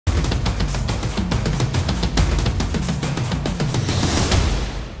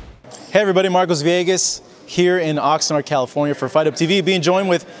Hey everybody, Marcos Villegas here in Oxnard, California for Fight Up TV, being joined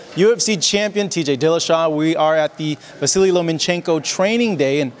with UFC champion TJ Dillashaw. We are at the Vasily Lomachenko training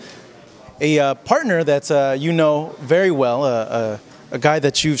day, and a partner that you know very well, a guy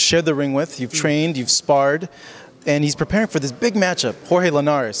that you've shared the ring with, you've trained, you've sparred, and he's preparing for this big matchup, Jorge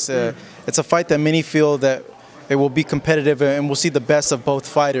Linares. It's a fight that many feel that it will be competitive and we'll see the best of both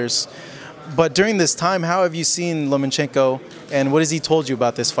fighters. But during this time, how have you seen Lomachenko, and what has he told you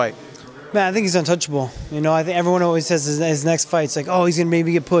about this fight? Man, I think he's untouchable. You know, I think everyone always says his next fight's like, oh, he's going to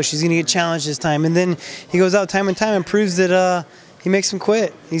maybe get pushed, he's going to get challenged this time. And then he goes out time and time and proves that he makes him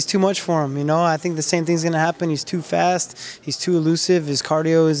quit. He's too much for him, you know. I think the same thing's going to happen. He's too fast, he's too elusive, his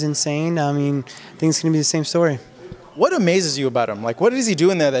cardio is insane. I mean, I think it's going to be the same story. What amazes you about him? Like, what is he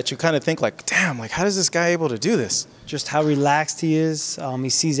doing there that you kind of think like, damn, like, how is this guy able to do this? Just how relaxed he is. He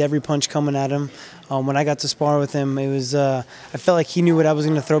sees every punch coming at him. When I got to spar with him, it was I felt like he knew what I was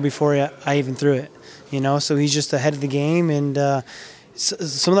going to throw before I even threw it. You know, so he's just ahead of the game, and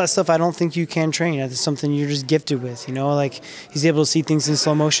some of that stuff I don't think you can train. It's something you're just gifted with. You know, like he's able to see things in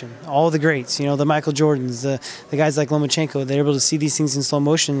slow motion. All the greats, you know, the Michael Jordans, the guys like Lomachenko, they're able to see these things in slow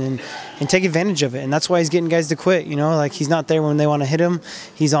motion and take advantage of it. And that's why he's getting guys to quit. You know, like he's not there when they want to hit him.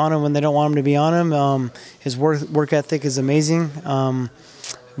 He's on him when they don't want him to be on him. His work ethic is amazing.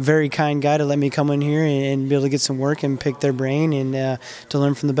 Very kind guy to let me come in here and be able to get some work and pick their brain and to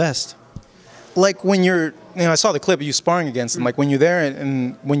learn from the best. Like when you're, you know, I saw the clip of you sparring against him. Like when you're there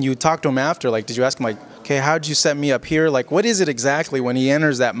and when you talk to him after, like, did you ask him like, okay, how'd you set me up here? Like, what is it exactly when he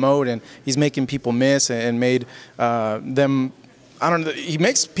enters that mode and he's making people miss and made them, I don't know, he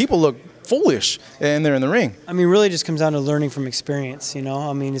makes people look foolish and they're in the ring. I mean, really just comes down to learning from experience, you know.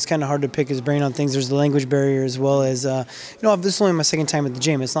 I mean, it's kind of hard to pick his brain on things. There's the language barrier as well as, you know, this is only my second time at the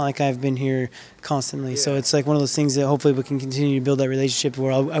gym. It's not like I've been here constantly. Yeah. So it's like one of those things that hopefully we can continue to build that relationship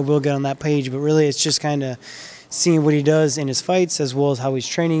where I will get on that page. But really it's just kind of seeing what he does in his fights as well as how he's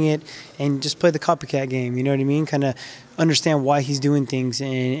training it and just play the copycat game, you know what I mean? Kind of understand why he's doing things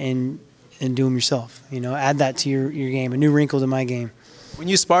and do them yourself, you know, add that to your game, a new wrinkle to my game. When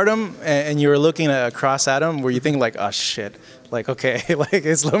you sparred him and you were looking across at him, were you thinking like, oh shit, like, okay, like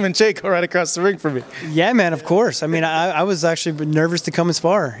it's Lomachenko right across the ring for me? Yeah, man, of course. I mean, I was actually nervous to come and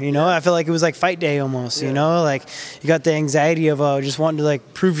spar, you know. I felt like it was like fight day almost, you know, like you got the anxiety of just wanting to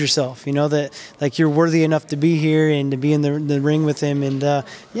like prove yourself, you know, that like you're worthy enough to be here and to be in the ring with him. And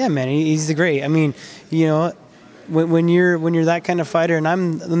yeah, man, he's the great. I mean, you know, when you're that kind of fighter, and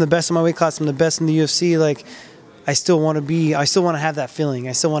I'm the best in my weight class, I'm the best in the UFC, like I still want to have that feeling.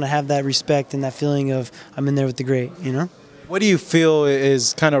 I still want to have that respect and that feeling of I'm in there with the great, you know? What do you feel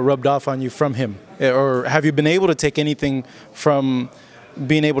is kind of rubbed off on you from him? Or have you been able to take anything from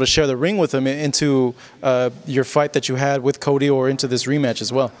being able to share the ring with him into your fight that you had with Cody or into this rematch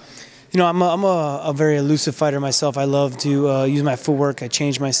as well? You know, I'm a very elusive fighter myself. I love to use my footwork. I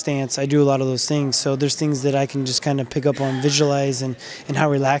change my stance. I do a lot of those things. So there's things that I can just kind of pick up on, visualize, and how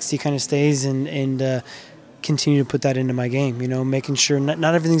relaxed he kind of stays and continue to put that into my game, you know, making sure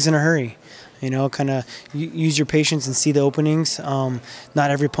not everything's in a hurry, you know, kind of use your patience and see the openings.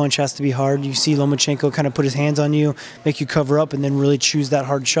 Not every punch has to be hard. You see Lomachenko kind of put his hands on you, make you cover up, and then really choose that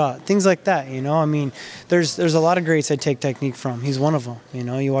hard shot. Things like that, you know. I mean, there's a lot of greats I take technique from. He's one of them, you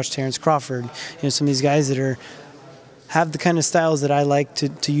know. You watch Terrence Crawford, you know, some of these guys that have the kind of styles that I like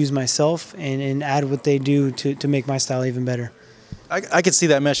to use myself and add what they do to make my style even better. I could see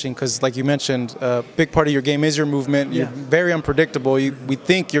that meshing because, like you mentioned, a big part of your game is your movement. You're very unpredictable. We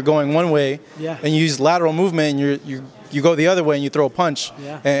think you're going one way, and you use lateral movement, and you go the other way and you throw a punch.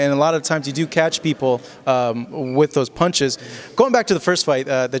 And a lot of times you do catch people with those punches. Going back to the first fight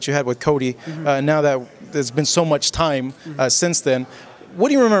that you had with Cody, now that there's been so much time since then, what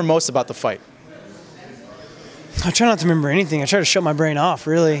do you remember most about the fight? I try not to remember anything. I try to shut my brain off,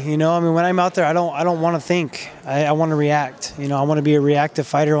 really. You know, I mean, when I'm out there, I don't want to think. I want to react. You know, I want to be a reactive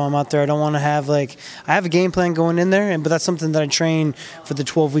fighter while I'm out there. I don't want to have I have a game plan going in there, but that's something that I train for the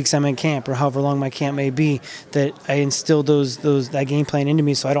 12 weeks I'm in camp or however long my camp may be. That I instill that game plan into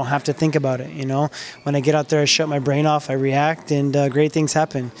me, so I don't have to think about it. You know, when I get out there, I shut my brain off. I react, and great things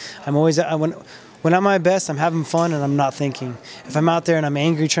happen. When I'm at my best, I'm having fun and I'm not thinking. If I'm out there and I'm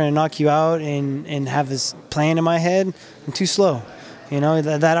angry trying to knock you out and have this plan in my head, I'm too slow. You know,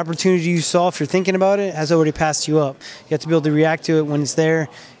 that opportunity you saw, if you're thinking about it, has already passed you up. You have to be able to react to it when it's there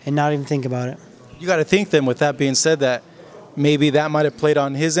and not even think about it. You got to think then, with that being said, that maybe that might have played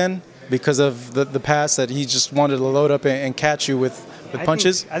on his end because of the past, that he just wanted to load up and catch you with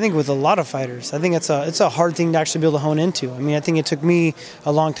punches? I think with a lot of fighters, I think it's a hard thing to actually be able to hone into. I mean, I think it took me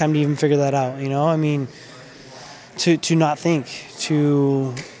a long time to even figure that out, you know? I mean, to not think,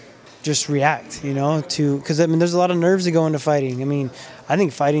 to just react, you know, because I mean, there's a lot of nerves that go into fighting. I mean, I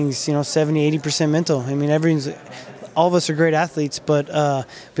think fighting's, you know, 70–80% mental. I mean, all of us are great athletes, but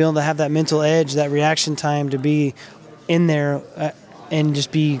being able to have that mental edge, that reaction time to be in there and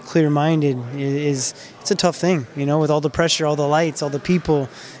just be clear-minded it's a tough thing, you know, with all the pressure, all the lights, all the people.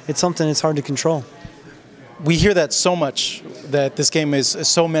 It's something that's hard to control. We hear that so much, that this game is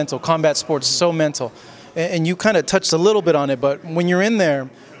so mental, combat sports is so mental. And you kind of touched a little bit on it, but when you're in there,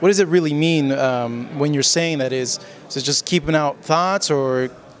 what does it really mean when you're saying that? Is it just keeping out thoughts or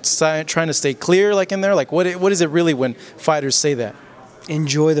trying to stay clear like in there? Like what is it really when fighters say that?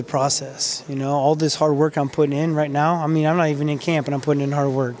 Enjoy the process, you know, all this hard work I'm putting in right now. I mean, I'm not even in camp and I'm putting in hard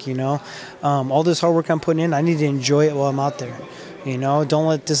work, you know. All this hard work I'm putting in, I need to enjoy it while I'm out there. You know, don't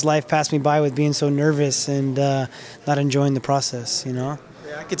let this life pass me by with being so nervous and not enjoying the process, you know.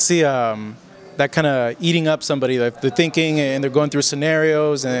 Yeah, I could see that kind of eating up somebody, like they're thinking and they're going through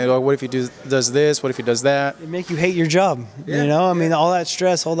scenarios and what if he does this, what if he does that. It make you hate your job, you know. I mean, all that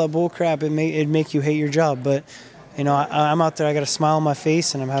stress, all that bull crap, it make you hate your job. But, you know, I'm out there, I got a smile on my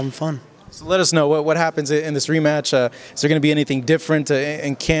face and I'm having fun. So let us know what happens in this rematch. Is there going to be anything different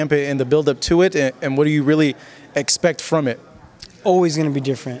in camp in the build-up to it, and what do you really expect from it? Always going to be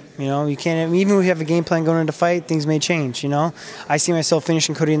different, you know. You can't, even if you have a game plan going into fight, things may change, you know. I see myself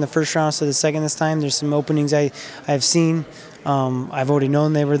finishing Cody in the first round instead of the second this time. There's some openings I've seen. I've already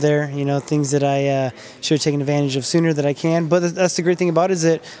known they were there, you know, things that I should have taken advantage of sooner that I can. But that's the great thing about it, is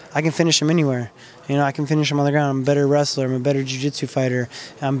that I can finish them anywhere. You know, I can finish them on the ground. I'm a better wrestler. I'm a better jiu-jitsu fighter.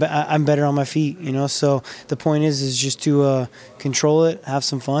 I'm better on my feet, you know. So the point is just to control it, have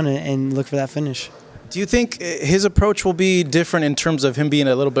some fun, and look for that finish. Do you think his approach will be different in terms of him being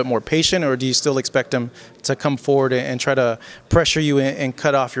a little bit more patient, or do you still expect him to come forward and try to pressure you and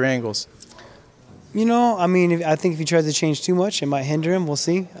cut off your angles? You know, I mean, I think if he tries to change too much, it might hinder him. We'll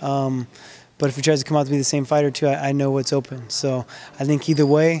see. But if he tries to come out to be the same fighter too, I know what's open. So I think either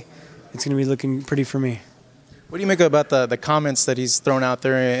way, it's going to be looking pretty for me. What do you make about the comments that he's thrown out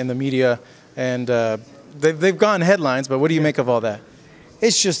there in the media? And they've gone headlines, but what do you make of all that?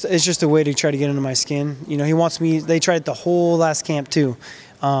 It's just a way to try to get under my skin. You know, he wants me. They tried it the whole last camp too,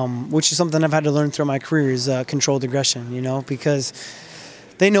 which is something I've had to learn throughout my career, is controlled aggression. You know, because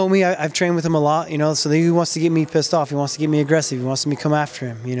they know me. I've trained with him a lot. You know, so he wants to get me pissed off. He wants to get me aggressive. He wants me to come after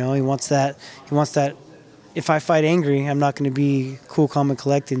him. You know, he wants that. If I fight angry, I'm not going to be cool, calm, and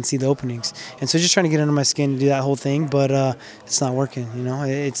collected and see the openings. And so just trying to get under my skin to do that whole thing, but it's not working, you know.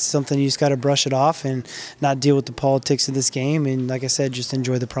 It's something you just got to brush it off and not deal with the politics of this game. And like I said, just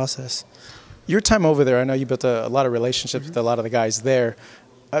enjoy the process. Your time over there, I know you built a lot of relationships with a lot of the guys there.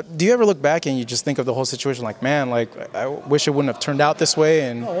 Do you ever look back and you just think of the whole situation like, man, like I wish it wouldn't have turned out this way?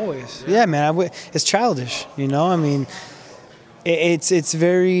 And always. Yeah, man, it's childish, you know. I mean, it's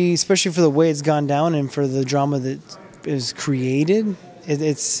very, especially for the way it's gone down and for the drama that is created.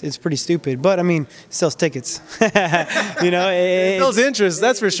 It's pretty stupid, but I mean, it sells tickets. You know, it sells interest,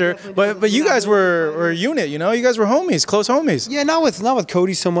 that's for sure. But you guys were a unit, you know. You guys were homies, close homies. Yeah, not with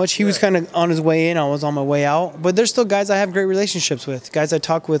Cody so much. He was kind of on his way in. I was on my way out. But there's still guys I have great relationships with, guys I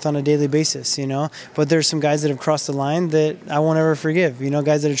talk with on a daily basis, you know. But there's some guys that have crossed the line that I won't ever forgive. You know,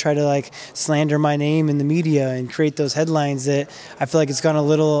 guys that have tried to like slander my name in the media and create those headlines that I feel like it's gone a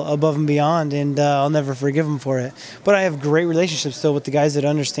little above and beyond, and I'll never forgive them for it. But I have great relationships still with the guys that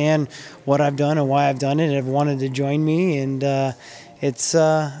understand what I've done and why I've done it and have wanted to join me, and it's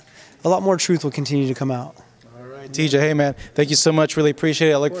a lot more truth will continue to come out. All right, TJ, hey man, thank you so much. Really appreciate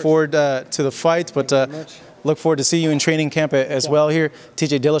it. I look forward to the fight, but look forward to seeing you in training camp as well here.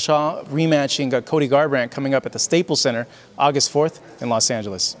 TJ Dillashaw rematching Cody Garbrandt coming up at the Staples Center August 4th in Los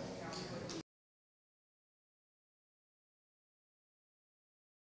Angeles.